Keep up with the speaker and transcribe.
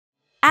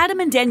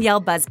Adam and Danielle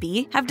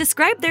Busby have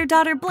described their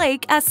daughter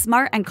Blayke as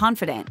smart and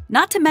confident,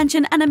 not to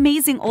mention an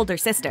amazing older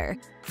sister.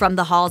 From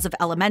the halls of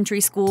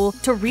elementary school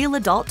to real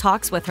adult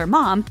talks with her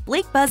mom,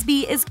 Blayke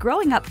Busby is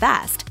growing up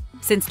fast.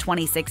 Since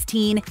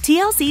 2016,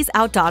 TLC's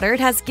OutDaughtered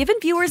has given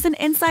viewers an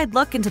inside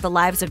look into the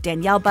lives of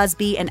Danielle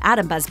Busby and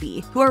Adam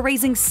Busby, who are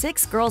raising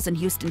 6 girls in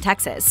Houston,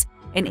 Texas.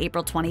 In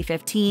April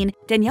 2015,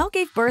 Danielle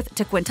gave birth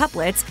to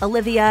quintuplets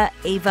Olivia,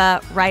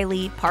 Ava,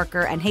 Riley,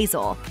 Parker, and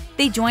Hazel.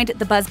 They joined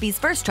the Busbys'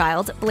 first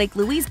child, Blayke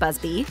Louise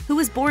Busby, who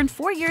was born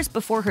 4 years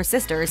before her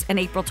sisters in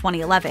April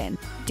 2011.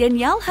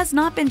 Danielle has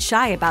not been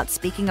shy about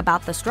speaking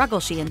about the struggle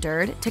she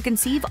endured to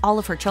conceive all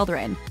of her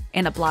children.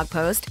 In a blog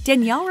post,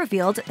 Danielle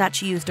revealed that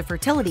she used a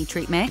fertility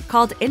treatment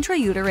called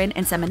intrauterine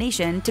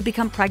insemination to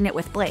become pregnant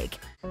with Blayke.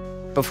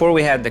 Before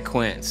we had the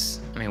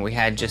quints, we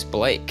had just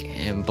Blayke,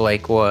 and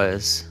Blayke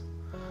was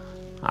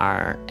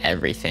our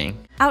everything.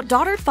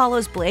 OutDaughtered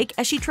follows Blayke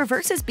as she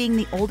traverses being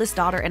the oldest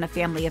daughter in a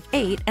family of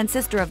 8 and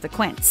sister of the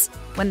Quints.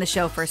 When the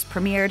show first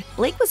premiered,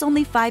 Blayke was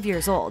only 5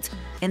 years old.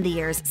 In the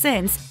years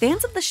since,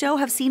 fans of the show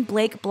have seen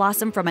Blayke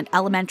blossom from an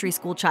elementary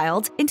school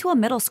child into a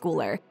middle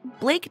schooler.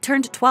 Blayke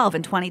turned 12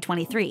 in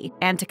 2023,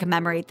 and to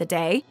commemorate the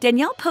day,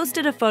 Danielle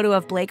posted a photo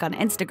of Blayke on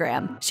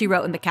Instagram. She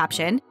wrote in the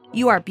caption,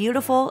 "You are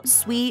beautiful,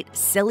 sweet,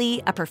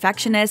 silly, a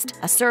perfectionist,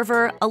 a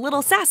server, a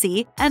little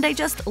sassy, and I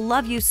just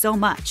love you so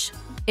much."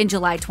 In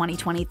July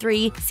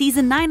 2023,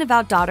 Season 9 of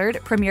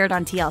OutDaughtered premiered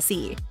on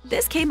TLC.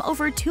 This came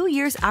over 2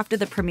 years after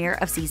the premiere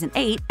of Season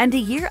 8 and a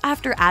year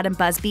after Adam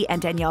Busby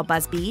and Danielle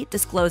Busby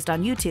disclosed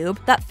on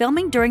YouTube that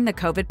filming during the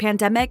COVID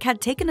pandemic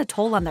had taken a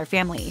toll on their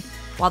family.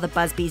 While the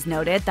Busbys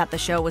noted that the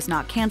show was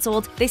not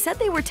canceled, they said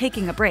they were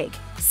taking a break.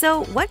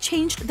 So what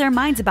changed their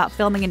minds about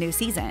filming a new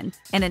season?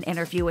 In an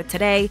interview with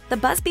Today, the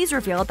Busbys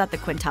revealed that the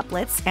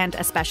quintuplets, and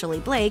especially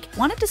Blayke,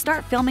 wanted to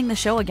start filming the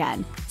show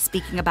again.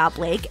 Speaking about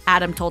Blayke,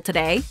 Adam told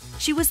Today,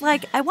 "She was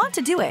like, I want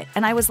to do it.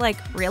 And I was like,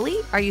 really?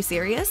 Are you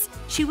serious?"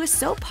 She was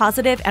so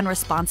positive and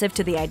responsive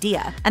to the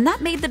idea, and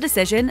that made the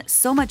decision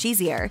so much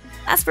easier.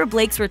 As for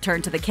Blayke's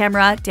return to the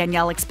camera,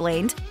 Danielle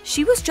explained,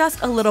 "She was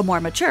just a little more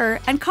mature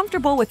and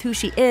comfortable with who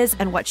she is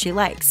and what she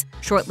likes."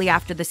 Shortly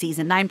after the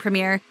Season 9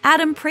 premiere,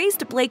 Adam praised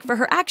Blayke for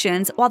her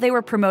actions while they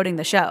were promoting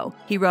the show.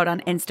 He wrote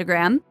on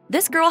Instagram,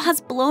 "This girl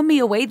has blown me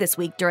away this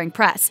week during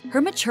press.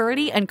 Her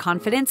maturity and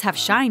confidence have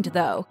shined,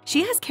 though.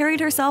 She has carried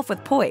herself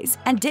with poise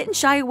and didn't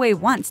shy away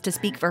once to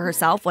speak for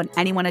herself when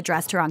anyone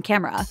addressed her on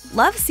camera.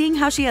 Love seeing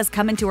how she has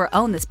come into her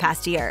own this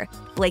past year."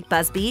 Blayke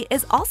Busby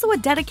is also a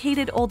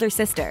dedicated older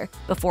sister.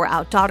 Before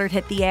OutDaughtered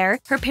hit the air,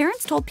 her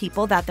parents told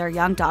people that their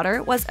young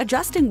daughter was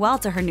adjusting well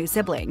to her new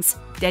siblings.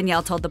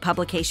 Danielle told the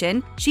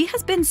publication, "She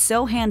has been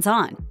so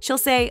hands-on. She'll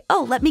say,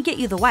 'Oh, let me get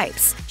you the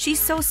wipes.' She's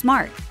so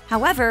smart."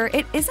 However,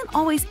 it isn't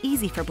always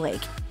easy for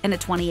Blayke. In a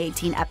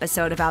 2018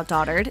 episode of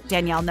OutDaughtered,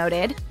 Danielle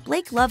noted,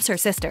 "Blayke loves her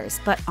sisters,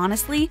 but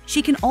honestly,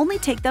 she can only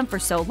take them for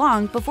so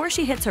long before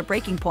she hits her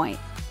breaking point."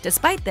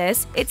 Despite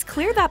this, it's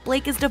clear that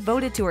Blayke is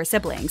devoted to her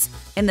siblings.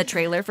 In the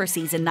trailer for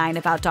Season 9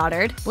 of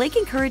OutDaughtered, Blayke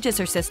encourages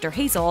her sister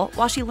Hazel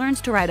while she learns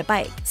to ride a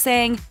bike,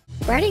 saying,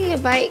 "Riding a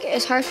bike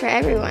is hard for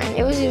everyone.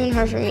 It was even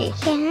hard for me.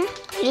 Yeah.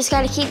 You just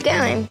gotta keep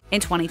going."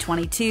 In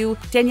 2022,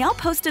 Danielle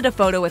posted a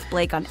photo with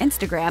Blayke on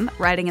Instagram,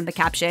 writing in the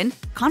caption,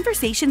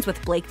 "Conversations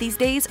with Blayke these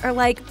days are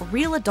like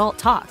real adult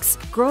talks.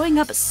 Growing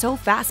up so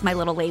fast, my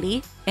little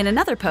lady." In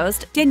another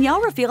post, Danielle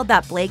revealed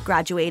that Blayke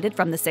graduated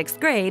from the 6th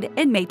grade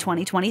in May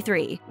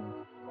 2023.